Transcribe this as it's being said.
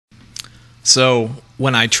So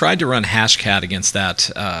when I tried to run Hashcat against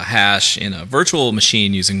that hash in a virtual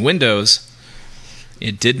machine using Windows,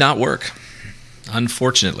 it did not work,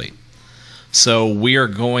 unfortunately. So we are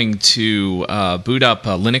going to boot up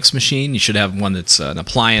a Linux machine. You should have one that's an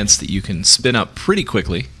appliance that you can spin up pretty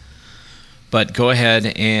quickly. But go ahead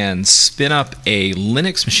and spin up a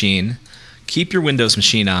Linux machine. Keep your Windows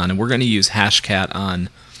machine on, and we're going to use Hashcat on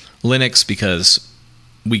Linux because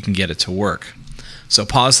we can get it to work. So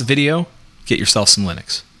pause the video, get yourself some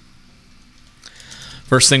Linux.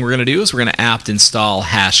 First thing we're going to do is we're going to apt install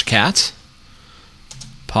Hashcat.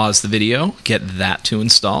 Pause the video, get that to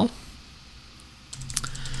install.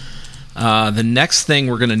 The next thing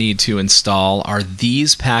we're going to need to install are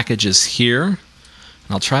these packages here. And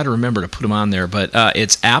I'll try to remember to put them on there, but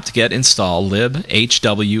it's apt-get install lib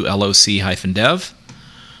hwloc-dev,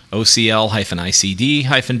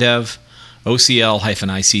 ocl-icd-dev,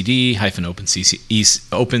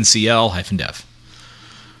 ocl-icd-opencl-dev.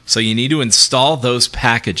 So you need to install those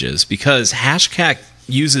packages because Hashcat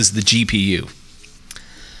uses the GPU.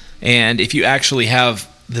 And if you actually have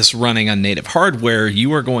this running on native hardware,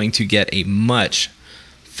 you are going to get a much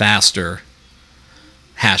faster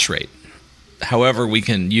hash rate. However, we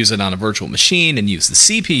can use it on a virtual machine and use the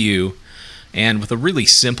CPU, and with a really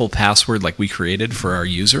simple password like we created for our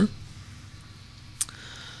user,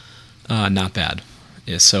 not bad.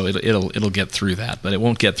 So it'll get through that, but it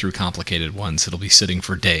won't get through complicated ones. It'll be sitting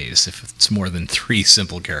for days if it's more than 3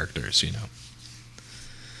 simple characters, you know.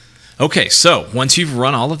 Okay, so once you've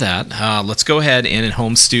run all of that, let's go ahead and in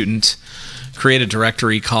Home Student create a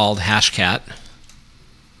directory called Hashcat,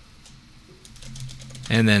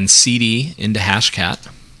 and then cd into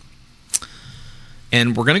Hashcat.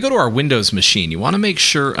 And we're going to go to our Windows machine. You want to make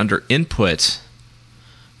sure under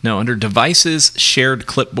under Devices, Shared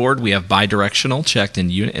Clipboard, we have bidirectional checked in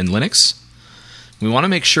Linux. We want to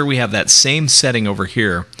make sure we have that same setting over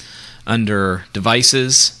here under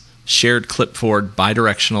Devices, Shared Clipboard,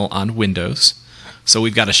 bidirectional on Windows. So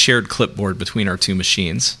we've got a shared clipboard between our two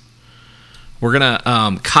machines. We're going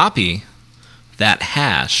to copy that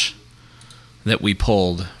hash that we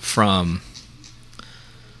pulled from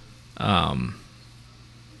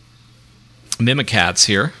Mimikatz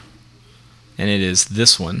here, and it is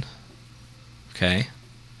this one. Okay.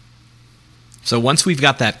 So once we've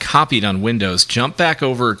got that copied on Windows, jump back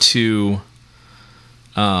over to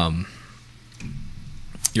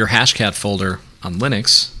your Hashcat folder on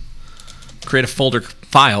Linux, create a folder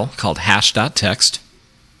file called hash.txt,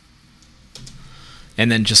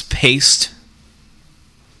 and then just paste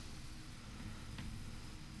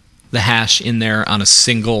the hash in there on a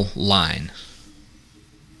single line.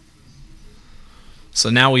 So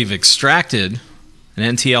now we've extracted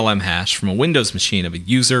an NTLM hash from a Windows machine of a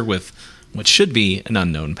user with what should be an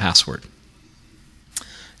unknown password.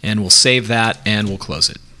 And we'll save that and we'll close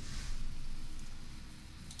it.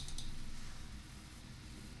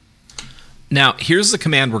 Now, here's the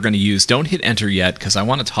command we're going to use. Don't hit enter yet because I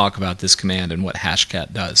want to talk about this command and what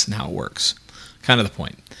Hashcat does and how it works. Kind of the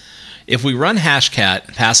point. If we run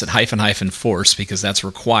Hashcat, pass it -- force because that's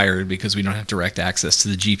required because we don't have direct access to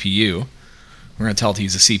the GPU. We're going to tell it to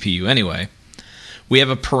use the CPU anyway. We have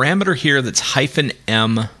a parameter here that's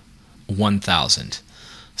 -m1000.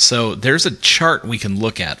 So there's a chart we can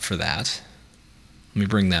look at for that. Let me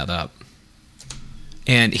bring that up.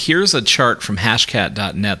 And here's a chart from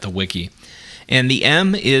hashcat.net, the wiki. And the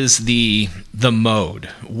M is the mode.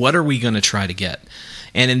 What are we going to try to get?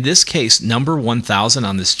 And in this case, number 1000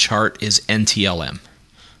 on this chart is NTLM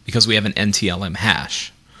because we have an NTLM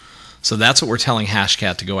hash. So that's what we're telling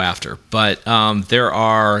Hashcat to go after. But there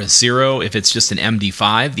are 0. If it's just an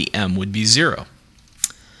MD5, the M would be 0.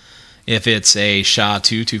 If it's a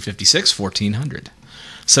SHA-2 256, 1400.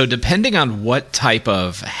 So depending on what type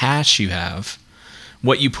of hash you have,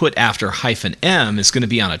 what you put after -m is going to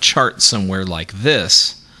be on a chart somewhere like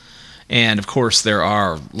this. And of course, there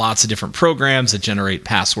are lots of different programs that generate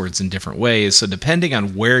passwords in different ways. So depending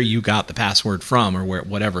on where you got the password from or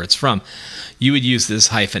whatever it's from, you would use this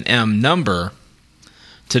 -m number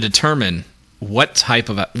to determine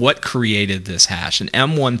what created this hash. And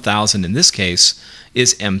M1000 in this case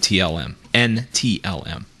is NTLM.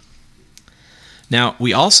 Now,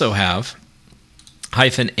 we also have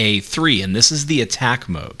 -A3, and this is the attack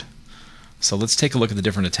mode. So let's take a look at the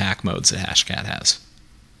different attack modes that Hashcat has.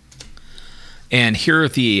 And here are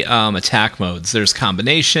the attack modes. There's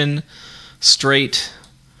combination, straight,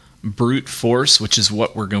 brute force, which is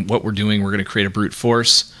what we're doing. We're going to create a brute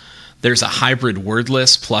force. There's a hybrid word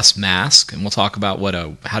list plus mask, and we'll talk about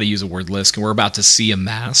how to use a word list, and we're about to see a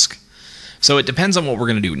mask. So it depends on what we're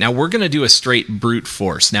going to do. Now we're going to do a straight brute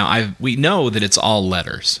force. Now we know that it's all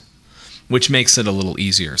letters. which makes it a little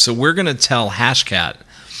easier. So we're going to tell Hashcat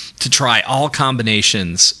to try all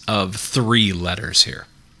combinations of 3 letters here.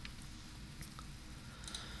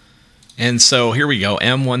 And so here we go,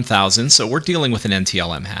 M1000. So we're dealing with an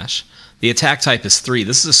NTLM hash. The attack type is 3.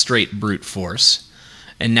 This is a straight brute force.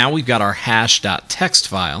 And now we've got our hash.txt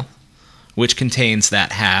file, which contains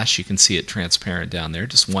that hash. You can see it transparent down there,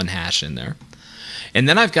 just one hash in there. And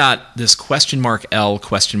then I've got this $L, $L,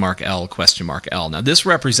 $L. Now this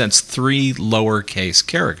represents 3 lowercase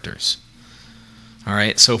characters. All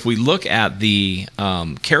right, so if we look at the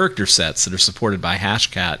character sets that are supported by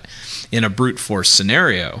Hashcat in a brute force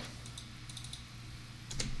scenario,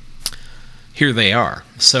 here they are.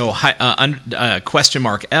 So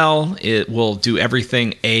 $L, it will do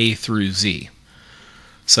everything A through Z.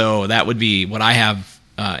 So that would be what I have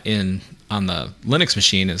on the Linux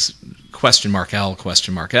machine is $L,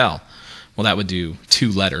 $L. Well, that would do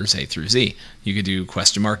 2 letters, A through Z. You could do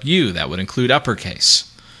 $U, that would include uppercase.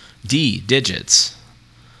 D, digits.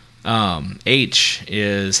 H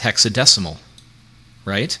is hexadecimal,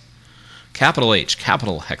 right? Capital H,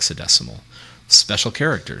 capital hexadecimal. Special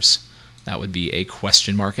characters. That would be a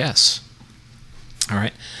 $S. All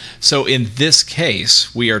right. So in this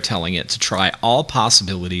case, we are telling it to try all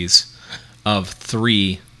possibilities of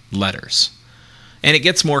 3 letters. And it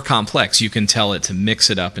gets more complex. You can tell it to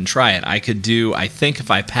mix it up and try it. I could do, I think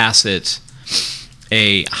if I pass it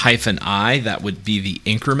a -I, that would be the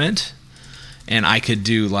increment. And I could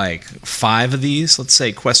do like 5 of these. Let's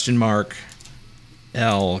say $L,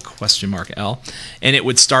 $L. And it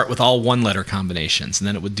would start with all 1-letter combinations. And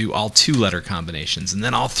then it would do all 2-letter combinations. And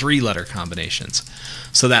then all 3-letter combinations.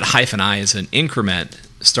 So that -I is an increment.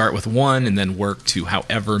 Start with 1 and then work to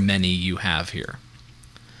however many you have here.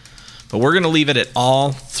 But we're going to leave it at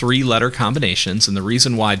all 3-letter combinations. And the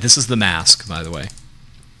reason why, this is the mask, by the way.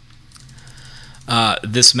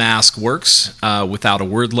 This mask works without a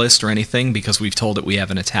word list or anything because we've told it we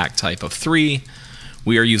have an attack type of 3.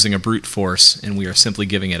 We are using a brute force, and we are simply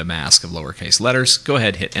giving it a mask of lowercase letters. Go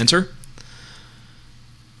ahead, hit enter.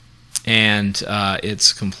 And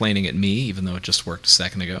it's complaining at me, even though it just worked a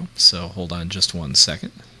second ago. So hold on just 1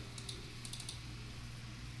 second.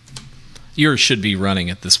 Yours should be running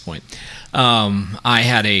at this point. I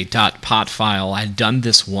had a .pot file. I had done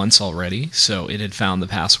this once already, so it had found the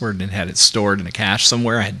password and had it stored in a cache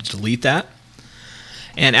somewhere. I had to delete that.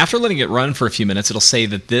 And after letting it run for a few minutes, it'll say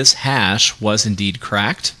that this hash was indeed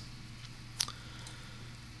cracked.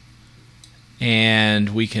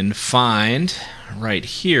 And we can find right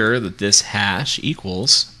here that this hash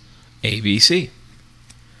equals ABC.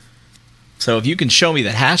 So if you can show me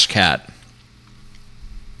that Hashcat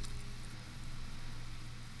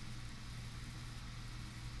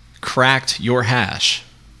cracked your hash,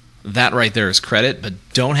 that right there is credit, but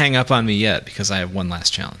don't hang up on me yet because I have one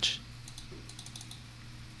last challenge.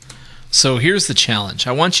 So here's the challenge.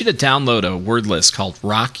 I want you to download a word list called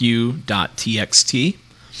rocku.txt,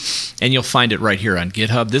 and you'll find it right here on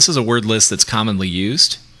GitHub. This is a word list that's commonly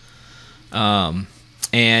used.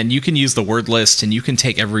 And you can use the word list, and you can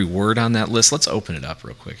take every word on that list. Let's open it up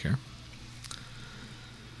real quick here.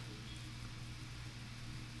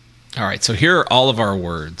 All right, so here are all of our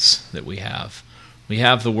words that we have. We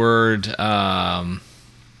have the word, and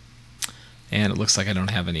it looks like I don't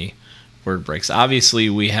have any word breaks. Obviously,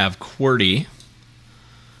 we have QWERTY,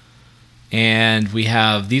 and we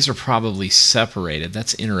have, these are probably separated.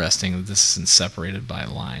 That's interesting that this isn't separated by a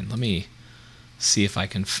line. Let me see if I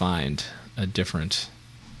can find a different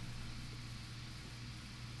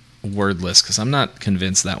word list, because I'm not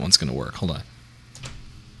convinced that one's going to work. Hold on.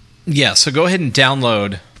 Yeah, so go ahead and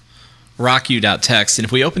download rocku.txt, and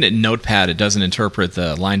if we open it in Notepad, it doesn't interpret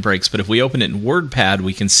the line breaks, but if we open it in WordPad,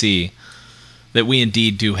 we can see that we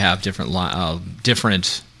indeed do have different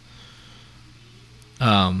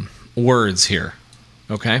words here.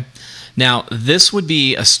 Okay? Now, this would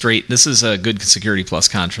be a straight, this is a good security plus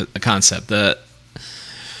concept.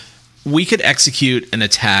 We could execute an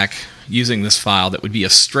attack using this file that would be a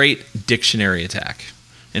straight dictionary attack.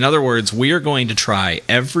 In other words, we are going to try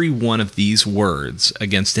every one of these words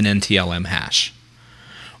against an NTLM hash.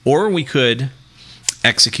 Or we could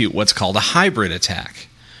execute what's called a hybrid attack,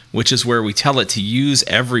 which is where we tell it to use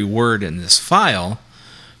every word in this file,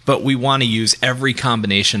 but we want to use every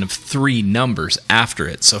combination of 3 numbers after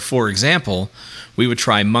it. So for example, we would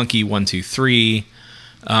try monkey 1, 2, 3,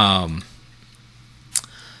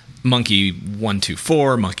 monkey 1, 2,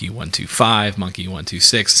 4, monkey 1, 2, 5, monkey 1, 2,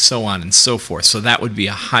 6, so on and so forth. So that would be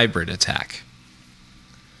a hybrid attack.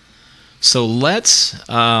 So let's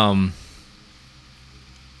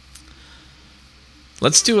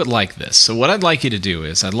Let's do it like this. So what I'd like you to do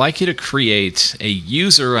is I'd like you to create a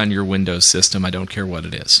user on your Windows system. I don't care what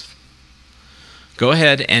it is. Go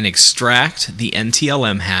ahead and extract the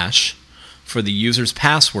NTLM hash for the user's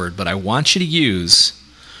password, but I want you to use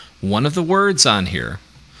one of the words on here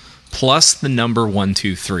plus the number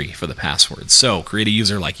 123 for the password. So create a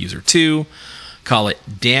user like user2, call it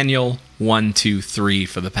Daniel123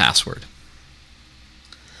 for the password.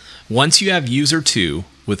 Once you have user2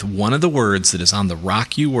 with one of the words that is on the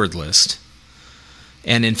RockU word list,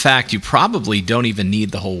 and in fact you probably don't even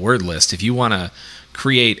need the whole word list. If you want to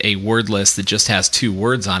create a word list that just has 2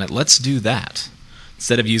 words on it, let's do that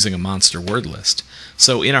instead of using a monster word list.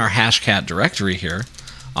 So in our Hashcat directory here,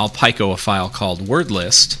 I'll pico a file called word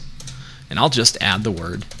list, and I'll just add the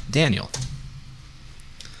word Daniel.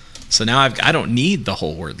 So now I don't need the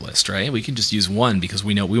whole word list, right? We can just use one because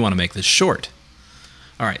we know we want to make this short.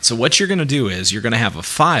 All right, so what you're going to do is you're going to have a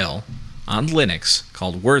file on Linux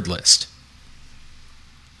called word list.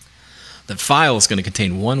 The file is going to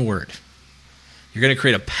contain one word. You're going to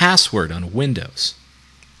create a password on Windows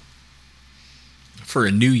for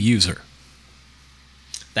a new user.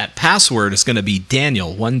 That password is going to be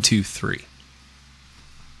Daniel123.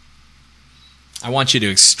 I want you to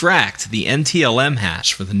extract the NTLM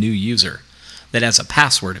hash for the new user that has a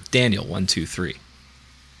password of Daniel123.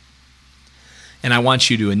 And I want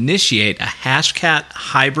you to initiate a Hashcat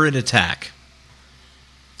hybrid attack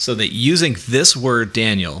so that using this word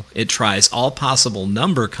Daniel, it tries all possible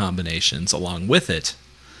number combinations along with it,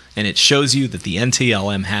 and it shows you that the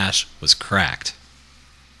NTLM hash was cracked.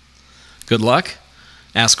 Good luck.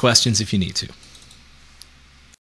 Ask questions if you need to.